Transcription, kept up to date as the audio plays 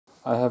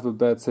I have a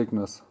bad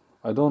sickness.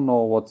 I don't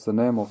know what's the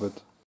name of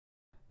it.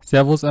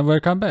 Servus and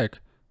welcome back.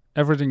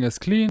 Everything is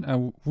clean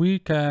and we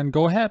can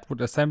go ahead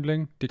with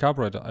assembling the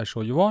carburetor. I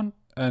show you one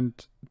and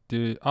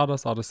the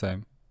others are the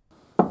same.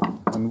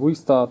 And we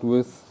start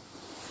with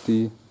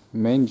the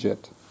main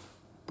jet.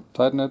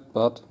 Tighten it,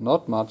 but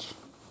not much.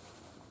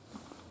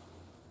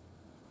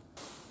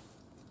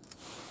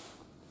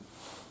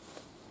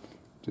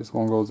 This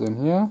one goes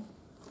in here.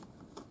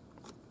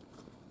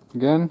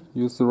 Again,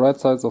 use the right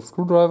size of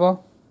screwdriver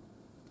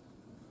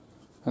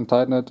and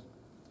tighten it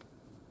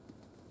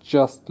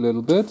just a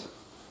little bit.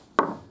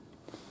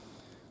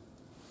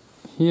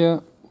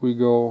 Here we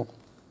go,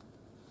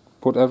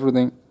 put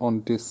everything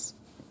on this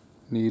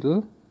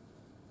needle,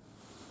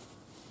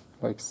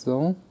 like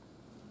so.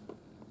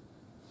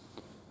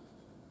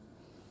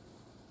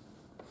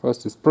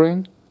 First the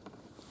spring,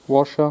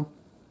 washer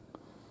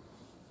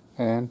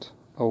and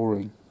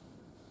O-ring,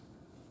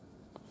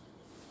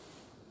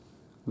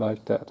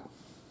 like that.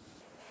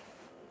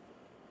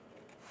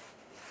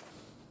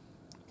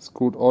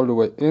 Screw it all the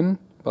way in,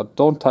 but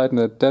don't tighten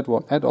that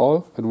one at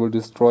all, it will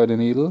destroy the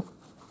needle.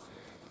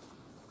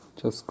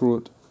 Just screw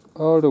it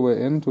all the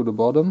way into the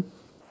bottom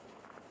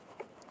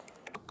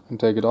and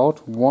take it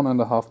out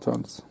 1.5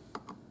 turns,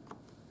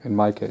 in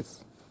my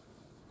case.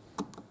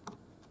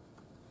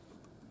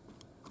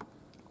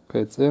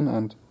 Okay, it's in,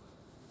 and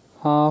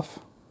half,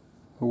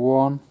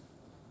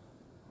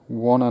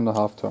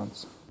 1.5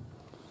 turns.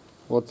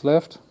 What's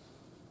left?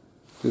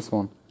 This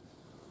one.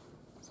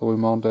 So we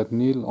mount that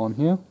needle on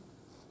here.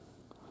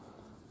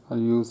 I'll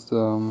use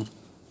the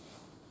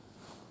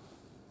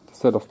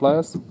set of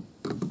pliers,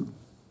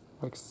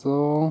 like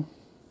so.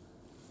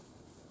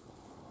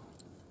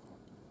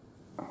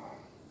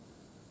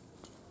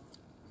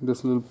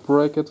 This little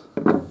bracket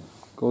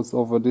goes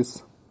over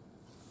this.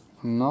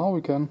 Now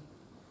we can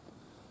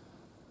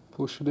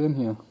push it in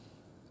here.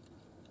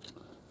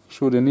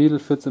 Sure the needle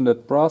fits in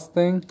that brass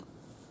thing,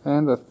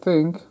 and I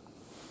think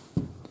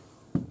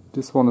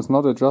this one is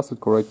not adjusted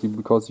correctly,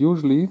 because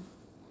usually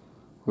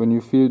when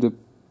you feel the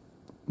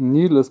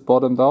needle is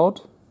bottomed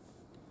out,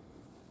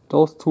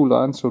 those two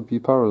lines should be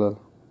parallel.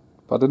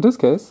 But in this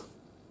case,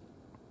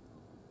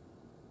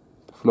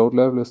 the float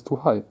level is too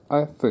high,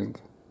 I think.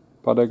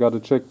 But I gotta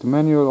check the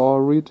manual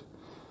or read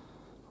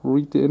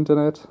the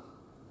internet,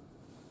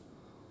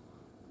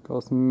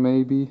 because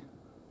maybe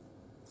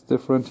it's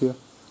different here.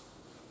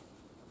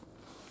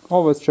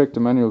 Always check the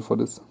manual for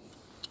this.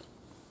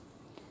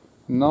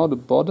 Now the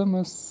bottom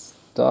is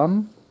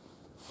done.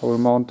 I will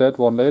mount that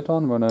one later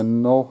on when I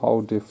know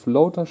how the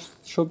floater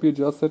should be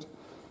adjusted.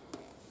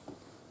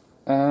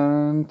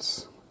 And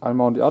I'll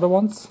mount the other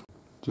ones.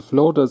 The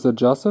floater is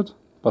adjusted,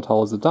 but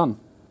how is it done?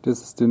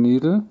 This is the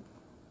needle.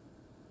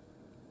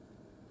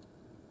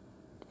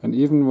 And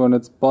even when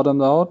it's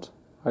bottomed out,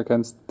 I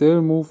can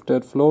still move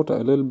that floater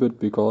a little bit,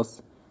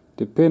 because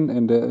the pin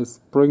in there is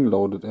spring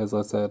loaded, as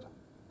I said.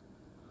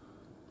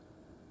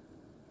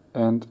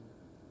 And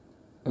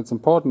it's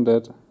important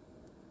that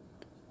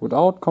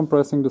without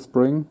compressing the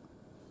spring,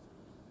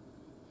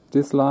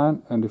 this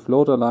line and the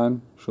floater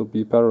line should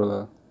be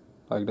parallel,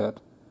 like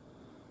that.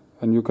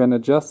 And you can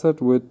adjust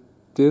it with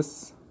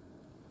this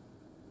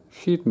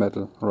sheet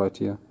metal right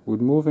here.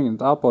 With moving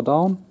it up or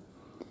down,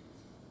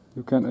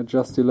 you can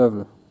adjust the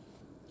level.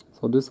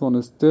 So this one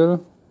is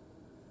still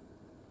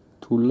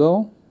too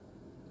low.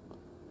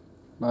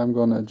 I'm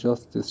gonna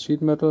adjust this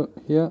sheet metal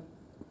here,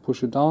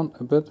 push it down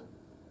a bit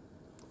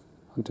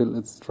until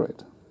it's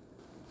straight.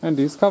 And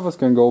these covers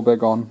can go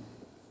back on.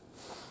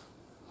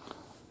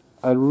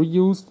 I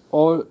reused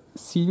all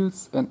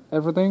seals and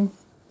everything,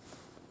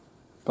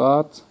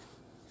 but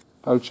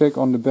I'll check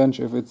on the bench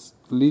if it's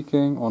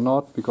leaking or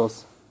not,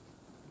 because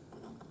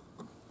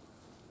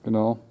you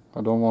know,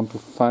 I don't want to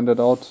find that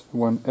out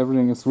when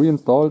everything is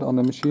reinstalled on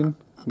the machine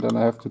and then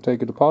I have to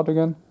take it apart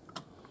again.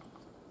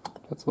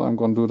 That's why I'm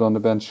going to do it on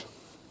the bench.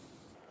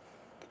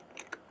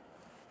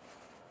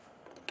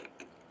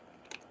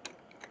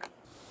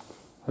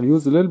 I'll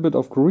use a little bit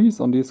of grease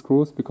on these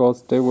screws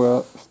because they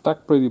were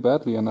stuck pretty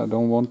badly and I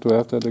don't want to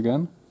have that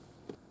again.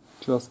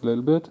 Just a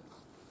little bit.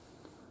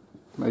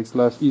 Makes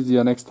life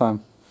easier next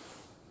time.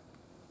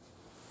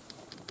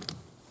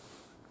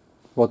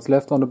 What's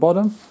left on the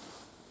bottom?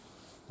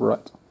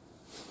 Right.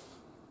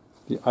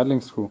 The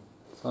idling screw.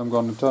 So I'm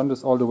going to turn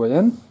this all the way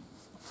in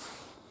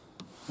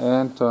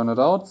and turn it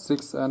out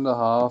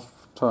 6.5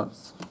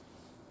 turns.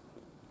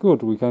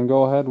 Good, we can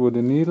go ahead with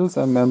the needles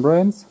and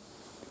membranes.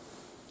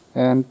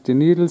 And the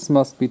needles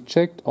must be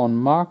checked on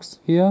marks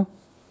here,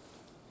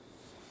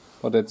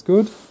 but that's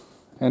good,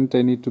 and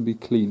they need to be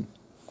clean,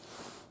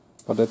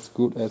 but that's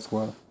good as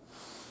well.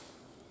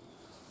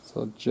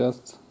 So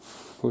just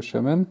push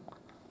them in.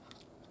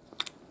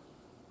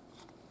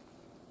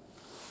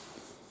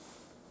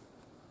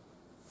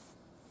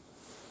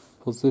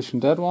 Position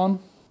that one,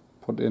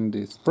 put in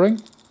the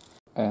spring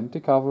and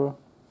the cover.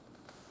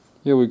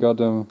 Here we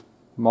got a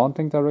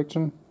mounting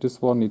direction.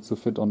 This one needs to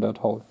fit on that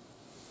hole.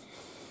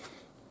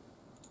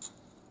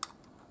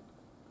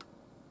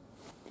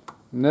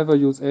 Never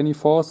use any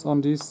force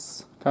on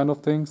these kind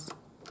of things.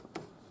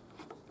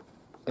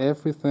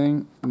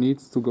 Everything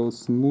needs to go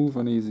smooth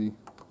and easy.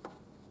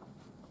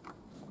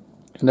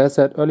 And as I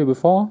said earlier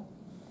before,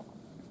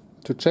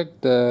 to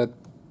check the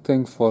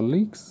thing for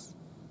leaks,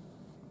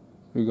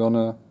 we're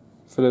gonna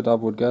fill it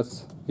up with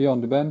gas here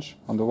on the bench,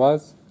 on the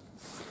vise,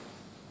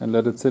 and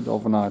let it sit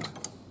overnight.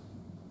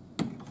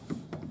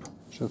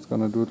 Just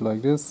gonna do it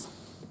like this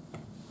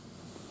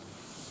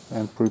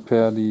and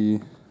prepare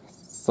the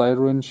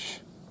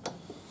syringe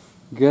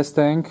gas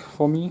tank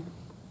for me.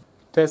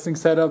 Testing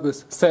setup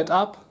is set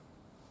up,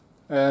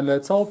 and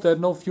let's hope that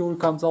no fuel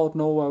comes out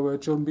nowhere where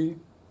it shouldn't be,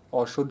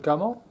 or should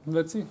come out.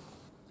 Let's see.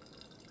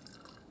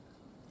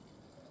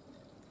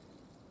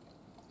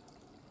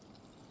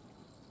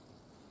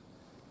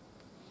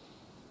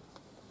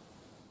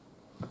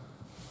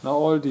 Now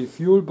all the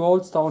fuel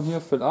bolts down here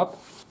fill up.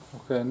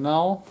 Okay,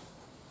 now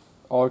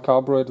all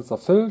carburetors are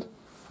filled,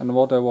 and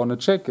what I want to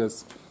check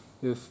is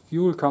if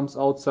fuel comes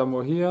out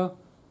somewhere here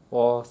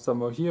or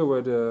somewhere here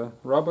where the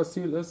rubber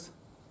seal is.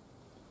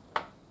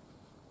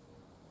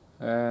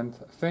 And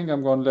I think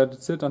I'm going to let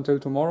it sit until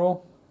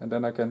tomorrow, and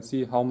then I can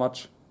see how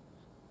much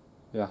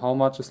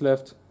is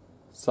left.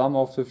 Some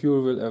of the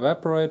fuel will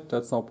evaporate,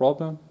 that's no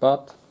problem,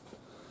 but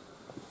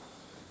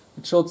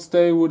it should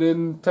stay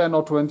within 10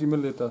 or 20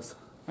 milliliters.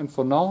 And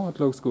for now it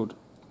looks good.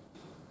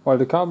 While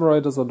the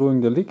carburetors are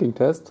doing the leaking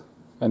test,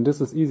 and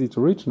this is easy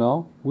to reach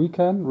now, we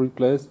can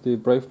replace the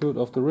brake fluid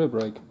of the rear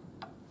brake.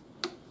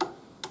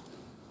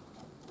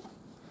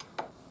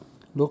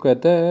 Look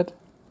at that.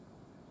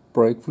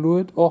 Brake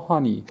fluid or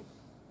honey?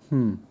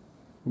 We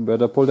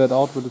better pull that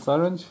out with the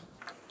syringe.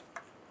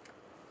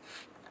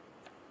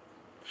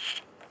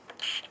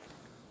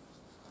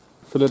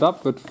 Fill it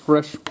up with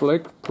fresh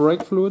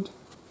brake fluid.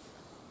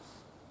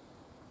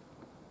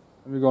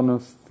 We're gonna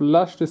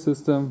flush the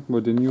system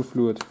with the new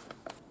fluid.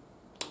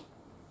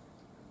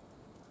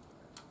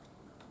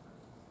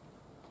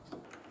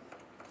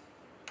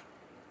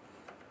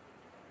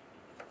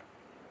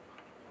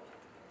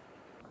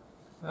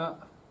 Yeah,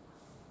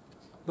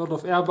 lot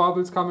of air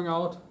bubbles coming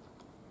out.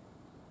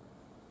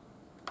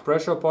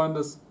 Pressure point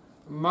is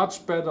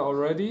much better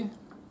already.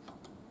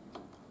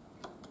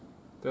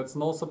 That's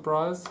no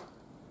surprise.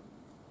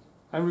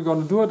 And we're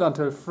gonna do it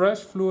until fresh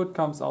fluid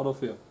comes out of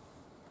here.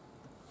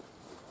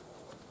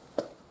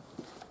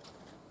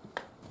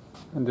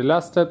 And the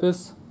last step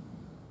is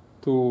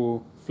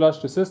to flush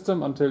the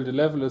system until the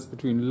level is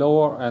between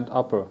lower and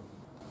upper.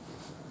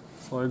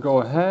 So I go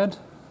ahead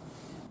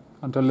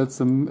until it's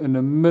in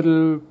the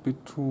middle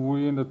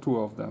between the two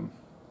of them.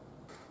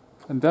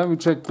 And then we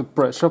check the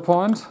pressure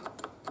point.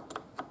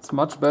 It's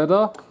much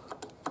better.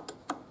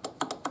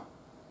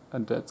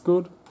 And that's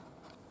good.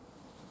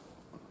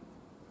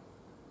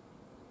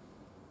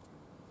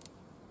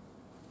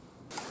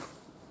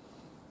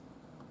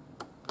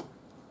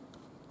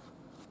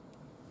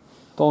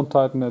 Don't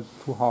tighten it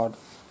too hard.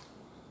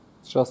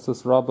 It's just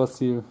this rubber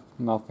seal,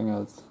 nothing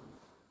else.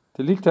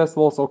 The leak test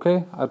was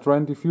okay. I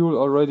drained the fuel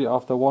already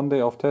after 1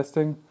 day of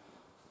testing.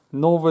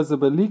 No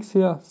visible leaks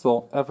here,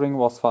 so everything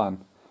was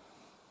fine.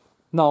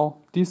 Now,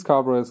 these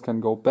carburetors can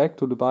go back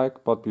to the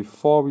bike, but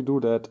before we do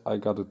that, I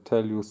gotta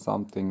tell you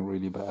something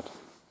really bad.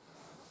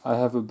 I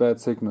have a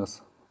bad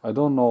sickness. I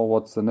don't know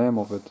what's the name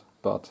of it,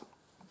 but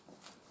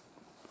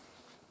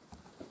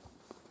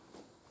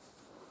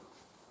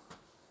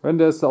when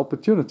there's the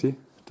opportunity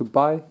to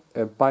buy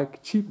a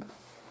bike cheap,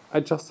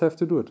 I just have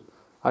to do it.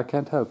 I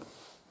can't help.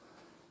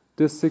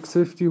 This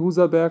 650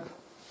 Husaberg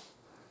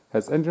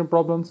has engine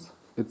problems.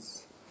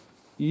 It's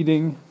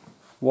eating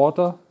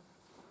water.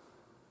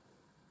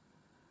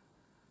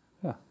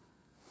 Yeah,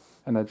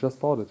 and I just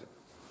bought it.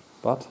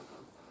 But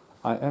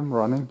I am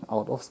running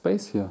out of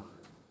space here.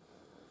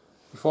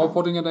 Before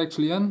putting it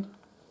actually in,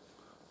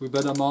 we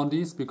better mount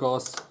these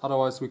because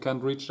otherwise we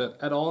can't reach that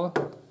at all.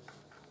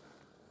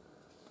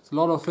 It's a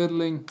lot of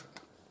fiddling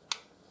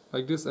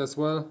like this as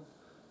well,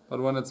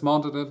 but when it's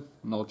mounted in,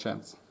 no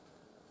chance.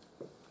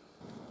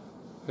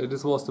 Okay,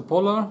 this was the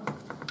puller,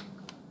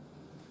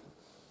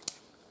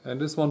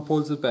 and this one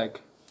pulls it back.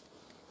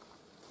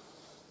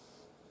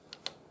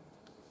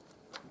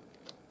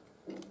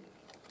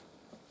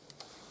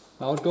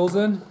 Now it goes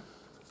in.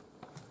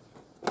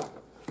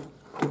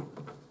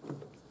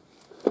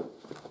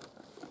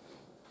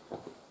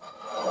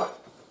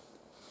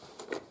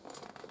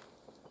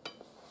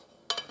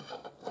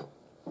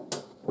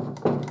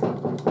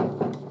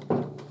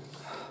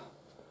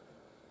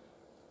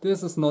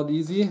 This is not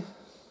easy.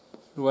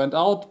 It went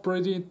out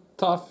pretty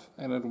tough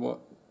and it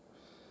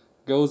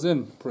goes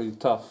in pretty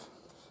tough.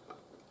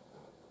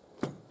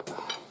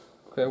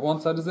 Okay,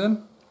 one side is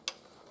in.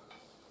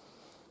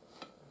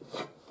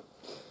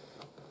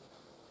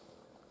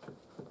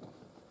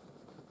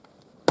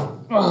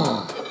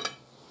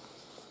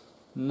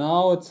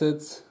 Now it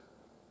sits,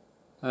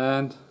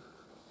 and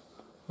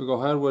we go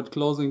ahead with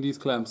closing these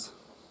clamps.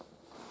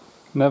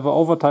 Never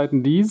over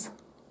tighten these.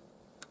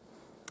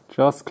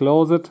 Just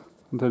close it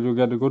until you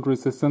get a good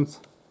resistance,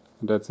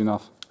 and that's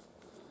enough.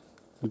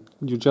 If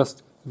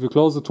you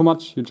close it too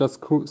much, you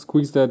just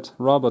squeeze that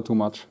rubber too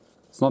much.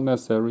 It's not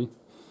necessary.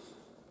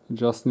 It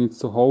just needs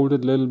to hold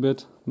it a little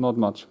bit, not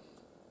much.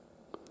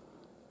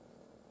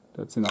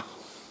 That's enough.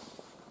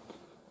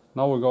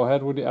 Now we'll go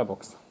ahead with the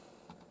airbox.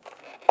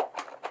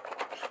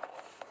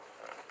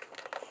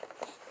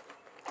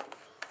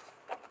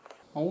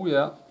 Oh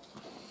yeah.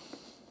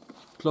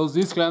 Close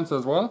these clamps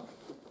as well.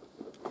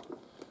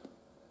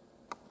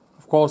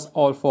 Of course,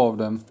 all 4 of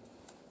them.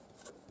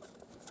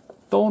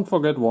 Don't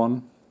forget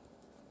one.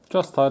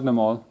 Just tighten them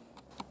all.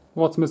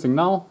 What's missing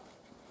now?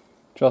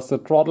 Just the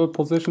throttle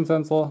position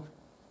sensor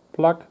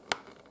plug.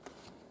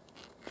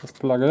 Just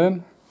plug it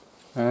in.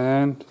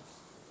 And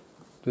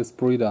this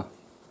breather.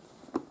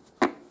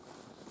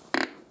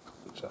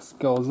 Just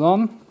goes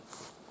on.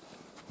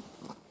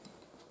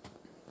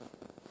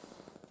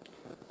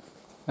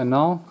 And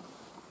now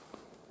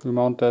we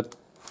mount that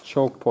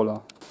choke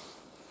puller.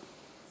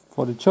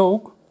 For the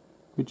choke,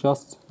 we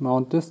just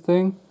mount this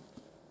thing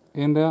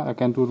in there. I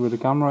can do it with the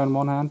camera in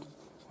one hand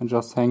and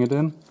just hang it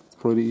in. It's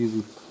pretty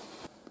easy.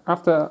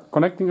 After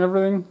connecting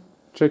everything,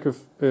 check if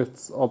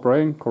it's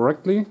operating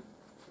correctly.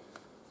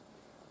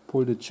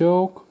 Pull the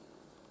choke.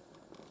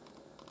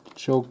 The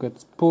choke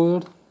gets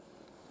pulled.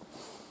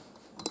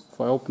 If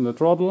I open the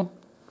throttle,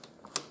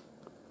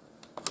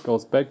 it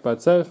goes back by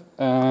itself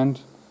and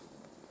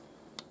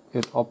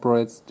it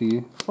operates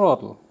the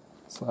throttle.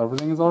 So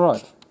everything is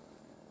alright.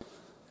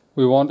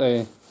 We want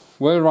a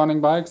well-running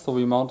bike, so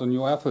we mount a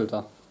new air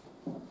filter.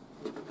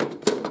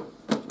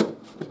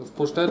 Just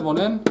push that one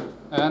in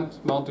and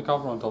mount the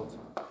cover on top.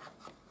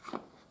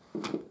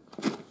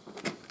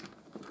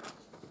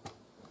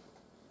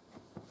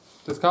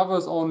 This cover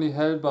is only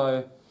held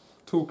by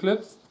 2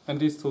 clips and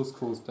these 2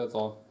 screws, that's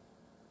all.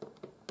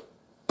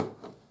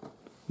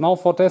 Now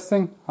for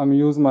testing, I'm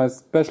using my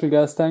special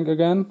gas tank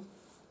again.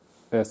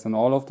 As in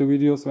all of the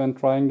videos when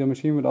trying the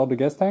machine without the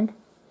gas tank.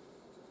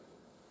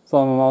 So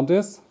I'm going to mount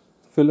this,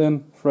 fill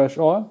in fresh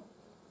oil,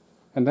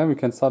 and then we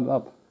can start it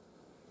up.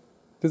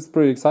 This is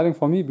pretty exciting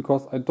for me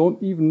because I don't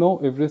even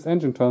know if this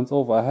engine turns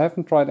over. I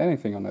haven't tried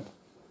anything on it.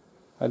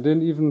 I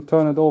didn't even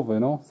turn it over, you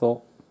know.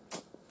 So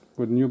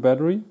with new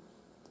battery,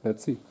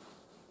 let's see.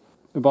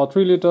 About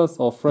 3 liters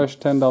of fresh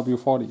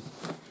 10W40.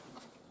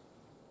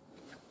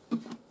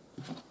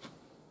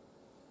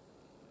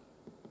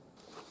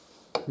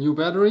 New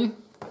battery.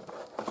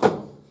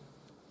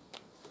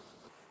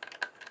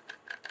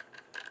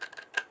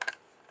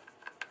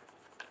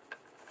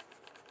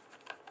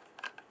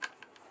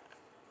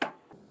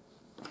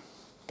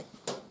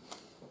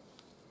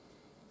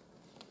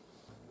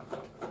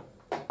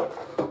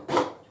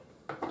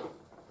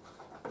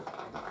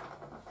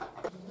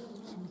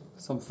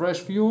 Some fresh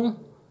fuel.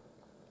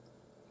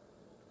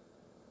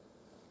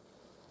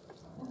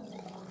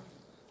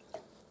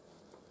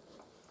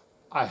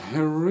 I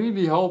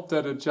really hope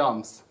that it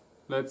jumps.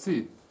 Let's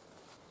see.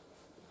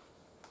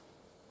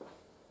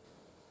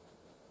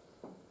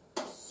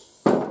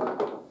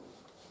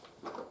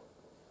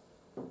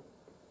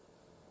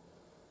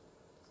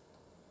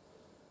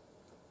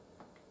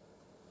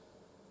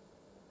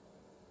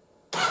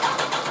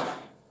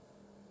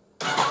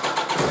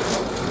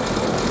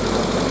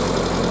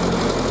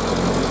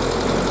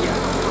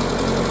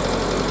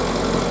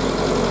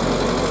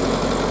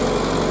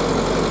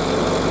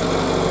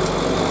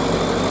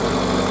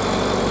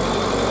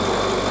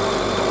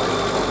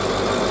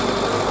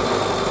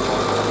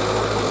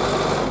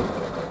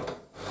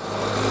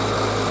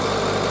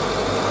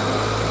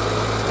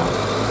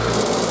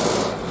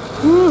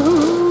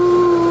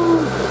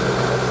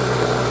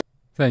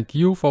 Thank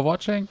you for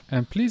watching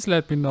and please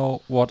let me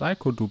know what I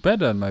could do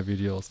better in my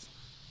videos.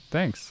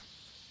 Thanks.